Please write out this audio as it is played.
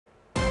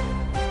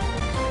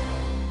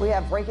We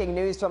have breaking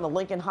news from the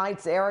Lincoln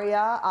Heights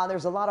area.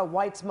 There's a lot of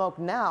white smoke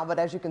now, but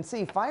as you can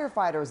see,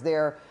 firefighters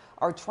there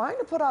are trying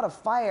to put out a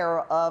fire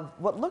of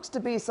what looks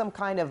to be some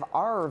kind of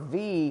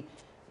RV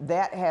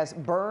that has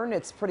burned.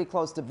 It's pretty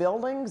close to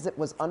buildings. It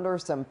was under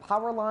some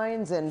power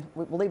lines, and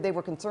we believe they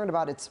were concerned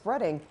about it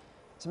spreading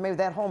to maybe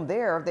that home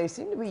there. They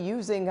seem to be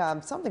using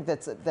something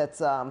that's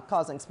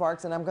causing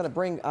sparks, and I'm going to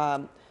bring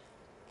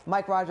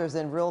Mike Rogers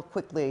in real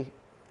quickly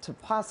to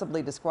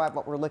possibly describe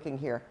what we're looking at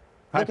here.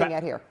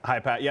 Hi,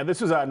 Pat. Yeah,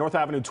 this is North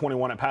Avenue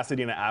 21 at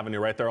Pasadena Avenue,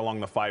 right there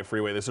along the 5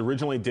 freeway. This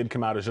originally did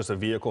come out as just a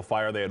vehicle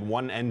fire. They had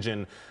one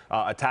engine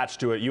attached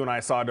to it. You and I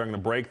saw during the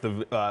break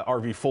the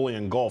RV fully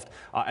engulfed.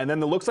 And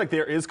then it looks like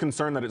there is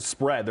concern that it's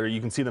spread. There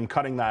you can see them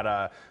cutting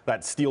that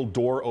steel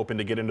door open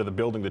to get into the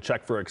building to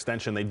check for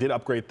extension. They did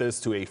upgrade this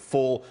to a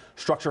full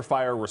structure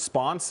fire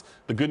response.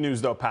 The good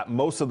news, though, Pat,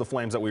 most of the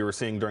flames that we were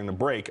seeing during the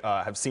break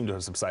have seemed to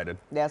have subsided.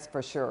 That's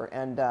for sure,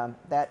 and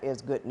that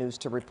is good news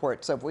to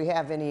report. So if we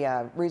have any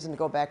reason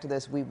to go back to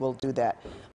this, we will do that.